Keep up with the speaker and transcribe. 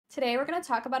Today we're going to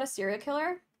talk about a serial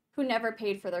killer who never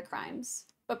paid for their crimes.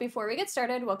 But before we get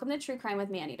started, welcome to True Crime with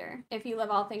Maneater. If you love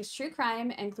all things true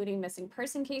crime, including missing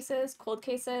person cases, cold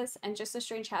cases, and just the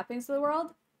strange happenings of the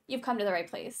world, you've come to the right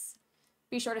place.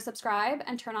 Be sure to subscribe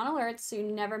and turn on alerts so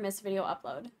you never miss a video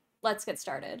upload. Let's get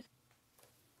started.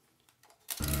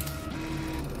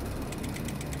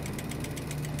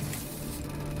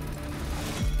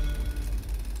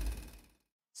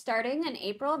 Starting in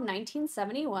April of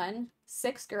 1971,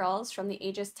 6 girls from the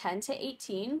ages 10 to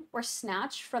 18 were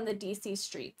snatched from the DC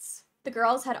streets. The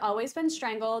girls had always been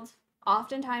strangled,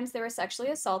 oftentimes they were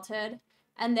sexually assaulted,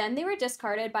 and then they were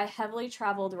discarded by heavily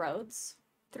traveled roads.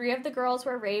 3 of the girls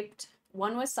were raped,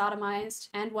 1 was sodomized,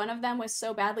 and 1 of them was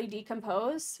so badly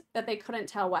decomposed that they couldn't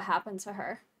tell what happened to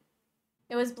her.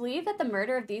 It was believed that the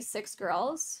murder of these 6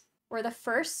 girls were the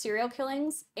first serial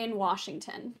killings in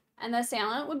Washington, and the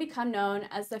assailant would become known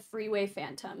as the Freeway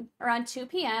Phantom. Around 2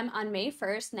 p.m. on May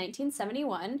 1st,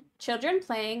 1971, children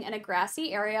playing in a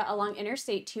grassy area along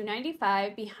Interstate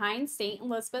 295 behind St.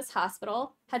 Elizabeth's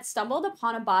Hospital had stumbled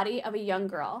upon a body of a young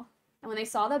girl. And when they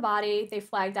saw the body, they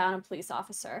flagged down a police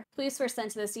officer. Police were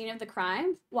sent to the scene of the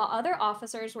crime, while other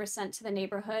officers were sent to the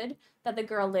neighborhood that the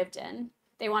girl lived in.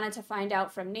 They wanted to find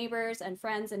out from neighbors and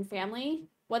friends and family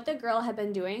what the girl had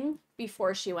been doing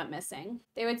before she went missing.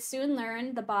 They would soon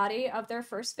learn the body of their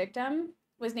first victim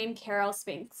was named Carol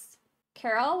Spinks.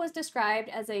 Carol was described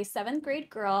as a 7th grade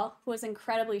girl who was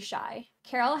incredibly shy.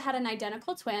 Carol had an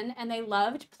identical twin, and they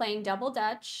loved playing double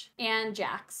dutch and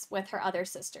jacks with her other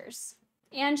sisters.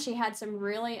 And she had some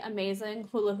really amazing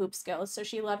hula hoop skills, so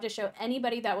she loved to show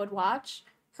anybody that would watch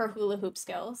her hula hoop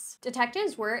skills.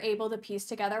 Detectives were able to piece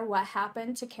together what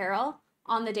happened to Carol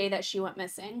on the day that she went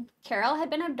missing. Carol had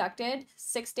been abducted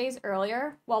 6 days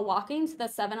earlier while walking to the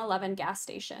 7-Eleven gas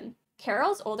station.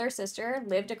 Carol's older sister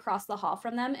lived across the hall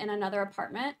from them in another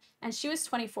apartment, and she was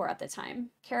 24 at the time.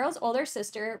 Carol's older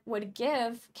sister would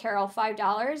give Carol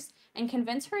 $5 and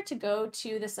convince her to go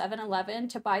to the 7-Eleven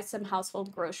to buy some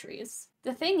household groceries.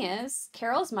 The thing is,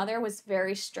 Carol's mother was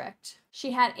very strict.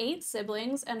 She had 8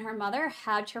 siblings, and her mother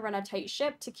had to run a tight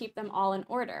ship to keep them all in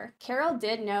order. Carol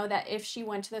did know that if she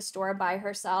went to the store by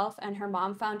herself and her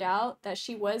mom found out, that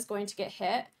she was going to get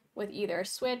hit with either a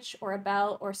switch or a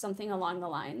belt or something along the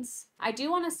lines. I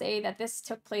do want to say that this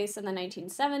took place in the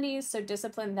 1970s, so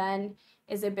discipline then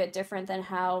is a bit different than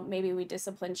how maybe we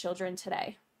discipline children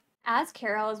today. As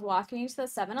Carol is walking to the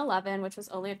 7-Eleven, which was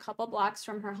only a couple blocks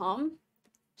from her home,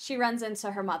 she runs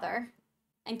into her mother.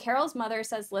 And Carol's mother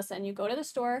says, listen, you go to the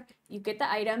store, you get the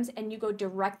items, and you go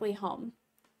directly home.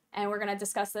 And we're going to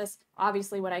discuss this,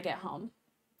 obviously, when I get home.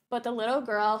 But the little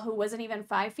girl, who wasn't even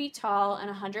 5 feet tall and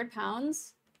 100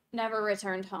 pounds, never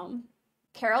returned home.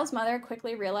 Carol's mother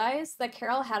quickly realized that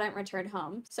Carol hadn't returned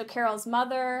home. So Carol's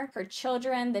mother, her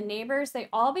children, the neighbors, they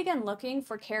all began looking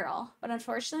for Carol. But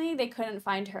unfortunately, they couldn't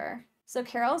find her. So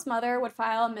Carol's mother would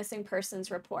file a missing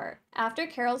persons report. After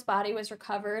Carol's body was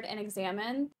recovered and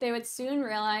examined, they would soon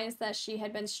realize that she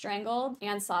had been strangled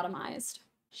and sodomized.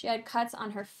 She had cuts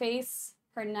on her face,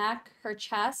 her neck, her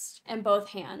chest, and both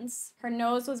hands. Her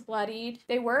nose was bloodied.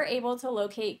 They were able to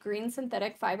locate green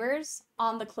synthetic fibers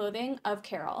on the clothing of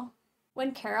Carol.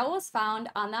 When Carol was found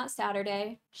on that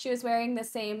Saturday, she was wearing the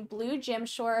same blue gym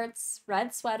shorts,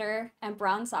 red sweater, and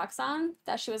brown socks on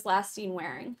that she was last seen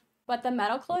wearing. But the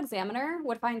medical examiner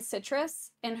would find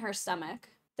citrus in her stomach.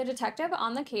 The detective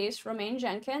on the case, Romaine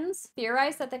Jenkins,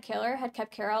 theorized that the killer had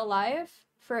kept Carol alive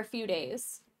for a few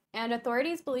days. And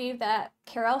authorities believe that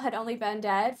Carol had only been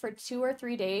dead for 2 or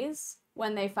 3 days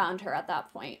when they found her at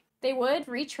that point. They would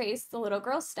retrace the little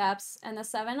girl's steps, and the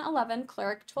 7-Eleven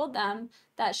clerk told them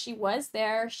that she was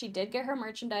there, she did get her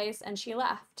merchandise, and she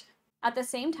left. At the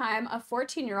same time, a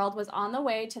 14-year-old was on the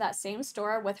way to that same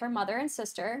store with her mother and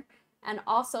sister, and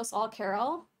also saw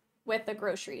Carol with the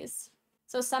groceries.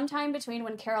 So sometime between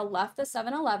when Carol left the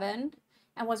 7-Eleven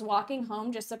and was walking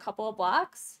home just a couple of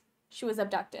blocks, she was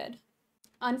abducted.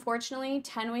 Unfortunately,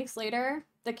 10 weeks later,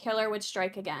 the killer would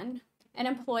strike again. An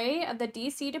employee of the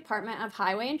DC Department of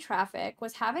Highway and Traffic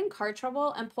was having car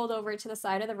trouble and pulled over to the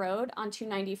side of the road on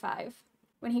 295.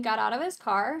 When he got out of his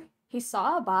car, he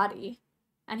saw a body,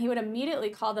 and he would immediately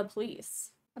call the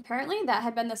police. Apparently, that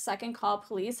had been the second call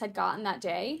police had gotten that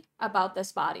day about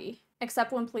this body.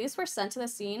 Except when police were sent to the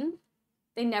scene,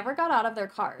 they never got out of their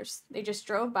cars. They just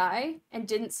drove by and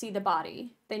didn't see the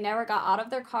body. They never got out of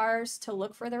their cars to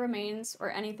look for the remains or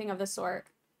anything of the sort,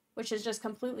 which is just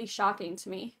completely shocking to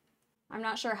me. I'm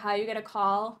not sure how you get a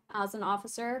call as an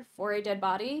officer for a dead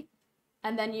body,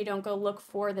 and then you don't go look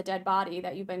for the dead body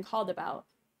that you've been called about.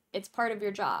 It's part of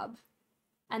your job.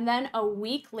 And then a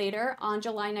week later, on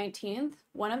July 19th,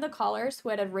 one of the callers who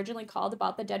had originally called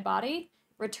about the dead body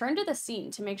returned to the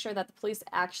scene to make sure that the police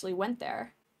actually went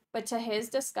there. But to his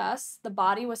disgust, the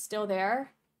body was still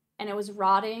there and it was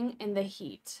rotting in the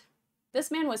heat.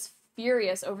 This man was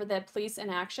furious over the police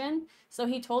inaction, so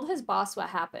he told his boss what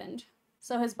happened.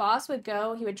 So his boss would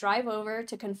drive over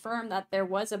to confirm that there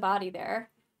was a body there,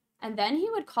 and then he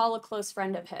would call a close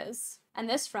friend of his. And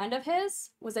this friend of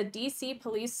his was a DC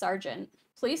police sergeant.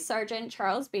 Police Sergeant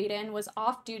Charles Baden was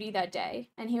off duty that day,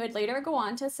 and he would later go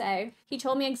on to say, "He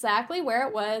told me exactly where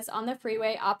it was on the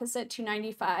freeway opposite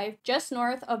 295, just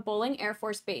north of Bolling Air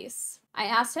Force Base. I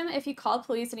asked him if he called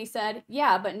police and he said,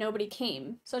 yeah, but nobody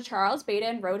came." So Charles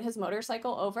Baden rode his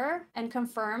motorcycle over and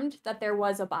confirmed that there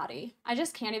was a body. I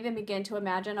just can't even begin to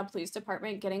imagine a police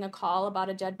department getting a call about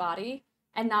a dead body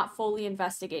and not fully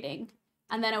investigating.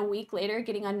 And then a week later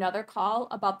getting another call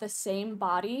about the same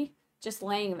body just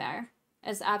laying there.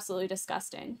 Is absolutely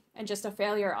disgusting and just a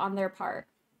failure on their part.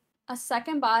 A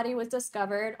second body was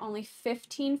discovered only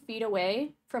 15 feet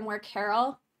away from where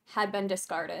Carol had been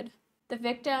discarded. The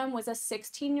victim was a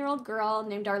 16-year-old girl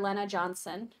named Arlena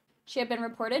Johnson. She had been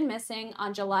reported missing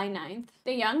on July 9th.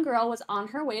 The young girl was on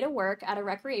her way to work at a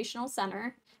recreational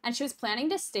center, and she was planning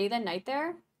to stay the night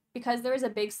there because there was a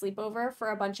big sleepover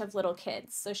for a bunch of little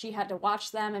kids, so she had to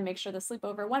watch them and make sure the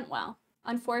sleepover went well.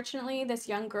 Unfortunately, this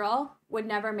young girl would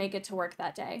never make it to work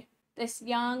that day. This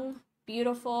young,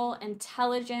 beautiful,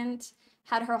 intelligent,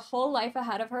 had her whole life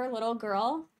ahead of her little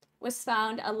girl was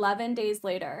found 11 days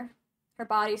later. Her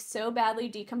body so badly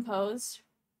decomposed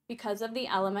because of the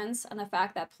elements and the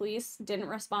fact that police didn't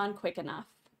respond quick enough.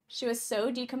 She was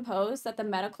so decomposed that the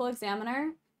medical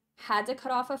examiner had to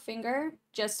cut off a finger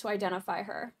just to identify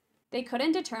her. They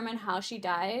couldn't determine how she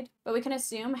died, but we can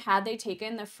assume had they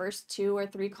taken the first 2 or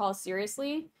 3 calls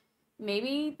seriously,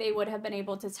 maybe they would have been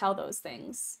able to tell those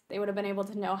things. They would have been able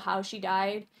to know how she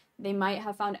died. They might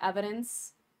have found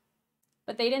evidence,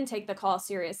 but they didn't take the call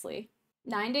seriously.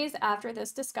 9 days after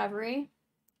this discovery,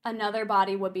 another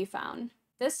body would be found.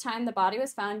 This time, the body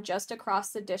was found just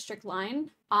across the district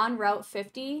line on Route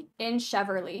 50 in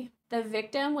Cheverly. The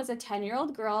victim was a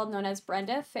 10-year-old girl known as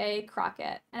Brenda Faye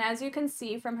Crockett. And as you can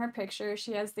see from her picture,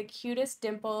 she has the cutest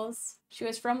dimples. She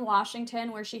was from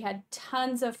Washington, where she had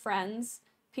tons of friends.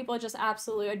 People just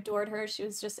absolutely adored her. She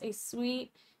was just a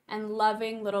sweet and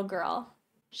loving little girl.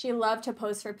 She loved to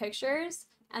pose for pictures,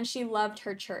 and she loved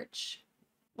her church.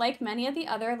 Like many of the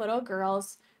other little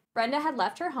girls, Brenda had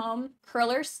left her home,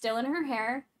 curlers still in her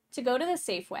hair, to go to the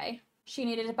Safeway. She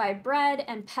needed to buy bread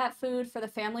and pet food for the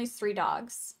family's 3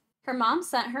 dogs. Her mom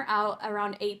sent her out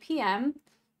around 8 p.m.,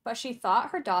 but she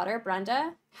thought her daughter,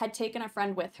 Brenda, had taken a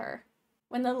friend with her.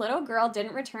 When the little girl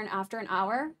didn't return after an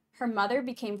hour, her mother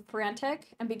became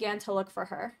frantic and began to look for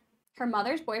her. Her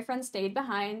mother's boyfriend stayed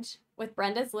behind with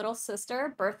Brenda's little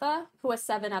sister, Bertha, who was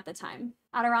 7 at the time.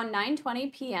 At around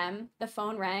 9:20 p.m., the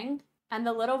phone rang, and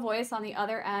the little voice on the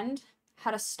other end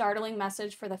had a startling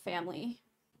message for the family.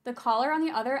 The caller on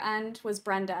the other end was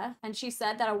Brenda, and she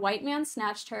said that a white man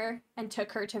snatched her and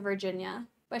took her to Virginia.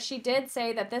 But she did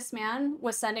say that this man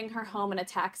was sending her home in a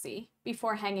taxi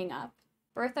before hanging up.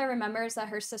 Bertha remembers that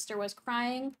her sister was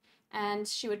crying, and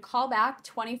she would call back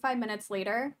 25 minutes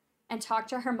later and talk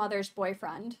to her mother's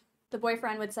boyfriend. The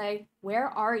boyfriend would say, "Where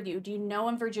are you? Do you know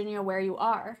in Virginia where you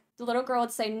are?" The little girl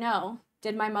would say, "No.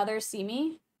 Did my mother see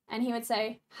me?" And he would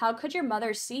say, "How could your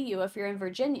mother see you if you're in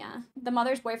Virginia?" The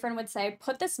mother's boyfriend would say,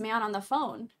 "Put this man on the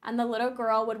phone." And the little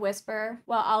girl would whisper,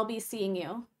 "Well, I'll be seeing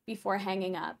you," before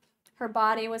hanging up. Her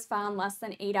body was found less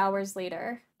than 8 hours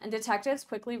later, and detectives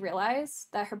quickly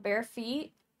realized that her bare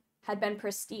feet had been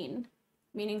pristine,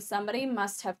 meaning somebody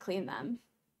must have cleaned them.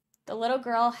 The little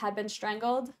girl had been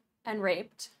strangled and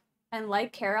raped, and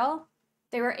like Carol,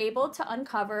 they were able to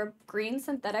uncover green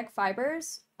synthetic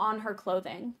fibers on her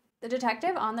clothing. The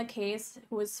detective on the case,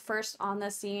 who was first on the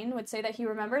scene, would say that he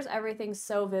remembers everything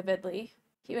so vividly.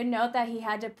 He would note that he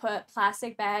had to put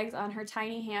plastic bags on her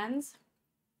tiny hands.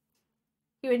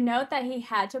 He would note that he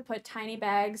had to put tiny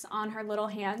bags on her little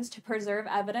hands to preserve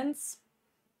evidence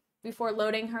before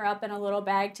loading her up in a little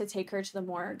bag to take her to the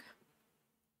morgue.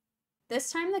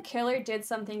 This time the killer did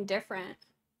something different.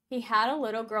 He had a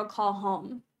little girl call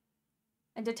home.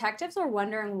 And detectives were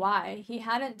wondering why. He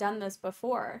hadn't done this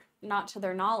before, not to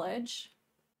their knowledge.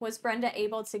 Was Brenda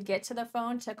able to get to the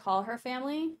phone to call her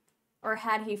family, or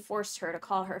had he forced her to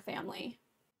call her family?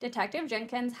 Detective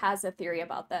Jenkins has a theory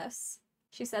about this.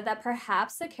 She said that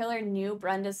perhaps the killer knew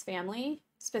Brenda's family,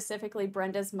 specifically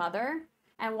Brenda's mother,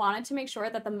 and wanted to make sure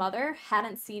that the mother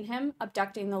hadn't seen him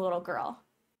abducting the little girl.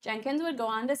 Jenkins would go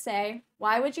on to say,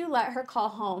 "Why would you let her call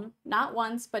home? Not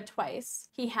once, but twice.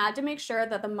 He had to make sure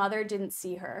that the mother didn't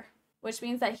see her," which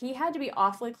means that he had to be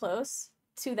awfully close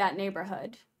to that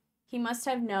neighborhood. He must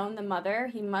have known the mother.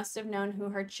 He must have known who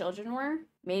her children were.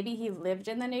 Maybe he lived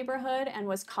in the neighborhood and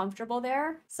was comfortable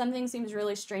there. Something seems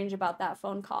really strange about that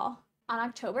phone call. On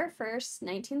October 1st,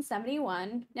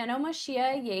 1971,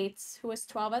 Nanomasia Yates, who was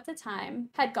 12 at the time,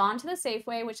 had gone to the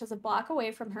Safeway, which was a block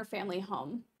away from her family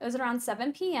home. It was around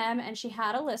 7 p.m. and she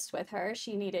had a list with her.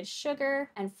 She needed sugar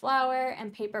and flour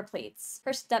and paper plates.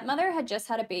 Her stepmother had just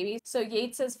had a baby, so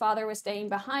Yates's father was staying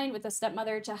behind with the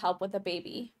stepmother to help with the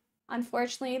baby.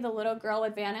 Unfortunately, the little girl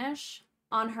would vanish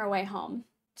on her way home.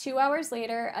 2 hours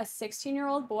later, a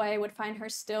 16-year-old boy would find her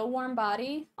still warm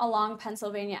body along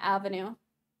Pennsylvania Avenue.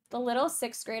 The little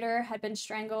sixth grader had been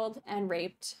strangled and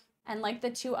raped, and like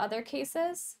the 2 other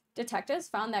cases, detectives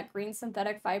found that green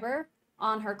synthetic fiber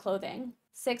on her clothing.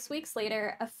 6 weeks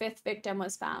later, a 5th victim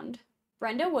was found.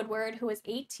 Brenda Woodward, who was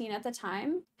 18 at the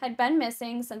time, had been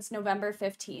missing since November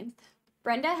 15th.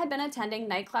 Brenda had been attending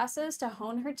night classes to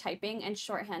hone her typing and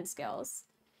shorthand skills,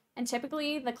 and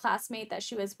typically the classmate that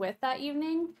she was with that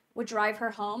evening would drive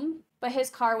her home, but his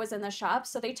car was in the shop,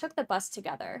 so they took the bus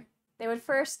together. They would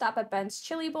first stop at Ben's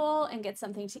Chili Bowl and get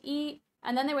something to eat,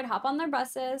 and then they would hop on their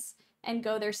buses and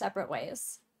go their separate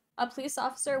ways. A police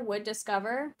officer would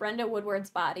discover Brenda Woodward's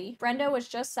body. Brenda was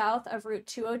just south of Route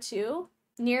 202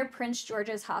 near Prince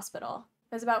George's Hospital.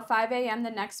 It was about 5 a.m. the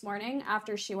next morning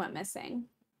after she went missing.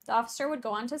 The officer would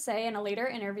go on to say in a later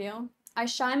interview, "I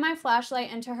shined my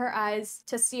flashlight into her eyes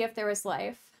to see if there was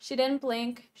life. She didn't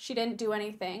blink, she didn't do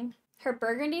anything. Her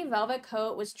burgundy velvet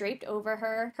coat was draped over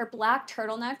her, her black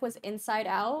turtleneck was inside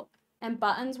out, and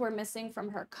buttons were missing from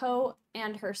her coat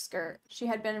and her skirt. She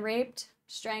had been raped,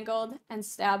 strangled, and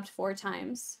stabbed 4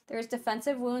 times. There was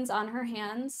defensive wounds on her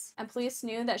hands, and police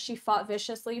knew that she fought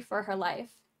viciously for her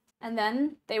life." And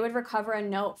then they would recover a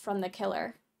note from the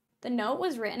killer. The note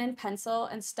was written in pencil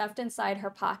and stuffed inside her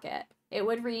pocket. It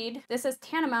would read, "This is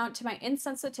tantamount to my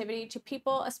insensitivity to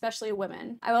people, especially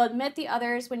women. I will admit the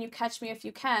others when you catch me if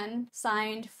you can.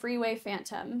 Signed, Freeway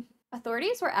Phantom."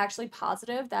 Authorities were actually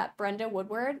positive that Brenda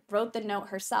Woodward wrote the note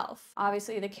herself.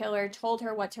 Obviously, the killer told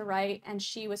her what to write, and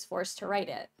she was forced to write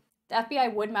it. The FBI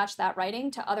would match that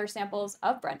writing to other samples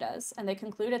of Brenda's, and they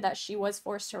concluded that she was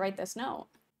forced to write this note.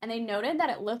 And they noted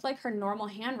that it looked like her normal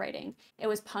handwriting. It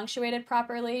was punctuated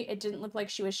properly, it didn't look like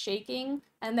she was shaking,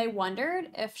 and they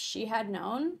wondered if she had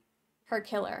known her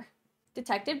killer.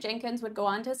 Detective Jenkins would go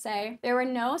on to say, "There were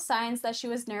no signs that she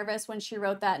was nervous when she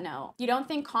wrote that note. You don't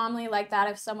think calmly like that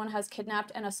if someone has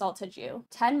kidnapped and assaulted you."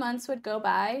 10 months would go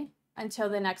by until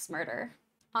the next murder.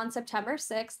 On September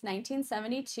 6,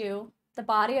 1972, the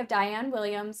body of Diane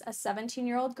Williams, a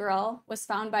 17-year-old girl, was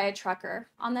found by a trucker.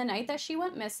 On the night that she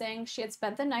went missing, she had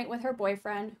spent the night with her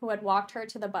boyfriend, who had walked her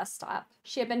to the bus stop.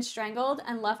 She had been strangled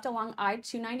and left along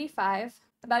I-295,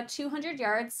 about 200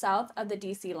 yards south of the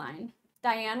DC line.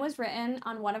 Diane was written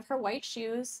on one of her white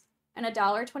shoes, and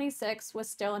 $1.26 was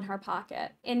still in her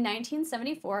pocket. In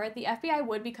 1974, the FBI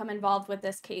would become involved with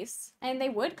this case, and they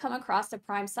would come across a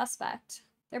prime suspect.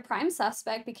 Their prime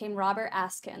suspect became Robert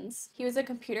Askins. He was a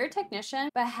computer technician,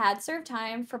 but had served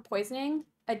time for poisoning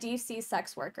a DC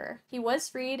sex worker. He was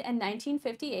freed in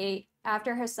 1958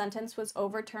 after his sentence was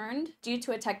overturned due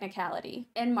to a technicality.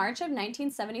 In March of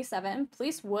 1977,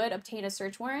 police would obtain a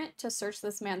search warrant to search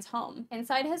this man's home.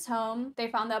 Inside his home, they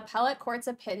found the appellate court's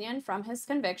opinion from his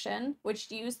conviction, which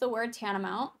used the word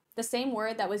tantamount, the same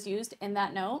word that was used in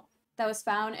that note that was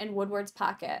found in Woodward's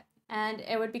pocket. And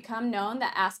it would become known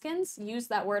that Askins used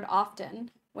that word often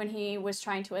when he was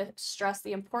trying to stress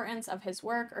the importance of his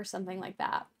work or something like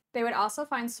that. They would also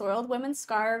find soiled women's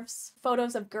scarves,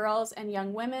 photos of girls and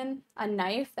young women, a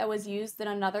knife that was used in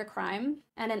another crime,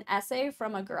 and an essay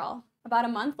from a girl. About a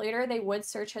month later, they would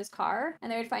search his car,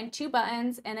 and they would find 2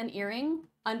 buttons and an earring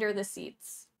under the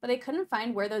seats. But they couldn't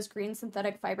find where those green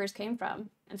synthetic fibers came from.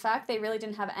 In fact, they really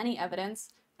didn't have any evidence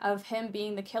of him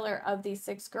being the killer of these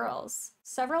 6 girls.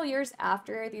 Several years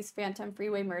after these Phantom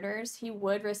Freeway murders, he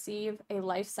would receive a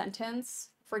life sentence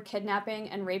for kidnapping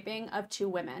and raping of 2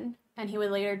 women, and he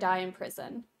would later die in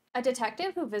prison. A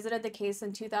detective who visited the case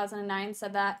in 2009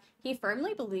 said that he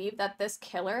firmly believed that this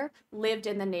killer lived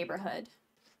in the neighborhood,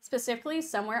 specifically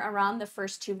somewhere around the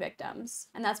first 2 victims,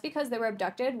 and that's because they were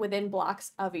abducted within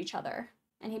blocks of each other.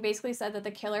 And he basically said that the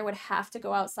killer would have to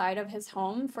go outside of his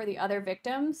home for the other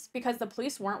victims because the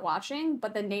police weren't watching,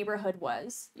 but the neighborhood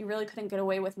was. You really couldn't get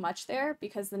away with much there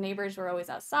because the neighbors were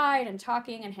always outside and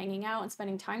talking and hanging out and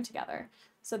spending time together.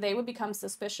 So they would become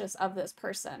suspicious of this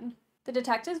person. The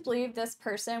detectives believed this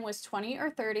person was 20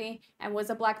 or 30 and was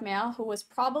a black male who was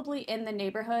probably in the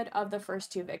neighborhood of the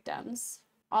first two victims.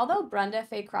 Although Brenda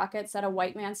Faye Crockett said a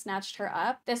white man snatched her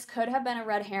up, this could have been a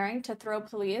red herring to throw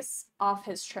police off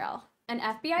his trail. An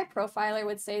FBI profiler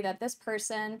would say that this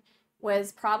person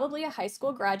was probably a high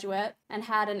school graduate and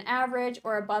had an average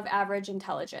or above average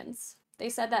intelligence. They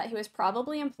said that he was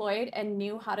probably employed and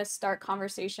knew how to start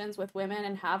conversations with women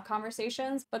and have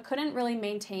conversations, but couldn't really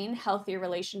maintain healthy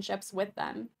relationships with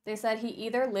them. They said he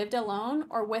either lived alone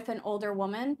or with an older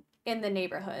woman in the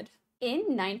neighborhood.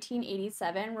 In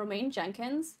 1987, Romaine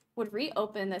Jenkins would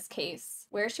reopen this case,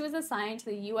 where she was assigned to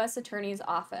the U.S. Attorney's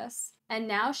Office, and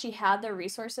now she had the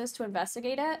resources to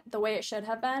investigate it the way it should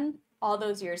have been all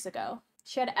those years ago.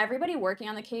 She had everybody working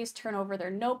on the case turn over their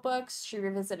notebooks, she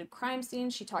revisited crime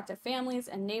scenes, she talked to families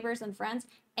and neighbors and friends.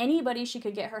 Anybody she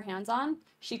could get her hands on,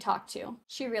 she talked to.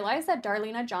 She realized that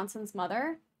Darlena Johnson's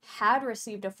mother had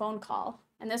received a phone call,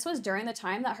 and this was during the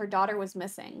time that her daughter was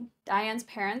missing. Diane's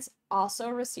parents also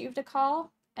received a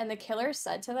call, and the killer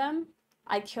said to them,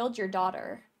 "I killed your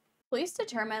daughter." Police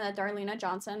determined that Darlena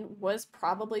Johnson was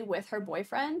probably with her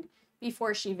boyfriend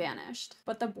before she vanished,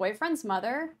 but the boyfriend's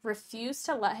mother refused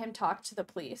to let him talk to the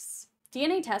police.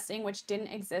 DNA testing, which didn't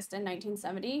exist in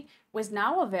 1970, was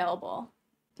now available.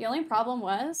 The only problem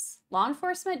was, law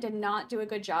enforcement did not do a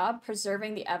good job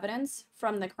preserving the evidence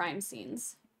from the crime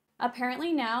scenes.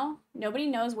 Apparently now, nobody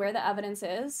knows where the evidence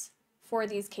is for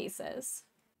these cases.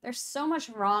 There's so much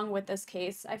wrong with this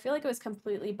case. I feel like it was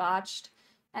completely botched.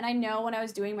 And I know when I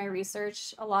was doing my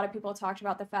research, a lot of people talked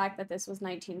about the fact that this was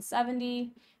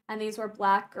 1970 and these were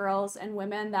black girls and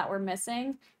women that were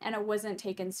missing and it wasn't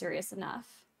taken serious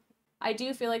enough. I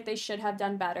do feel like they should have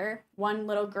done better. One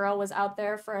little girl was out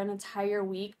there for an entire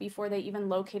week before they even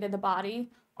located the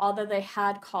body, although they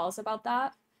had calls about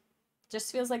that.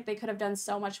 Just feels like they could have done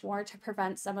so much more to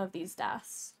prevent some of these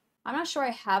deaths. I'm not sure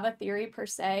I have a theory per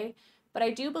se, but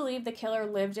I do believe the killer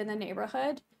lived in the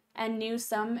neighborhood and knew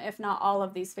some, if not all,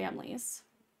 of these families.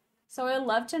 So I would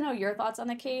love to know your thoughts on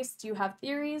the case. Do you have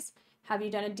theories? Have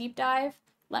you done a deep dive?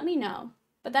 Let me know.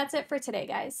 But that's it for today,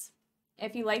 guys.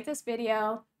 If you like this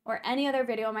video or any other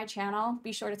video on my channel,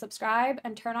 be sure to subscribe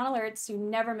and turn on alerts so you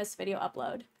never miss video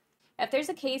upload. If there's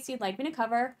a case you'd like me to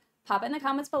cover, pop it in the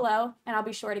comments below and I'll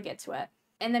be sure to get to it.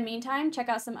 In the meantime, check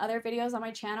out some other videos on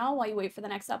my channel while you wait for the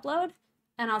next upload,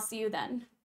 and I'll see you then.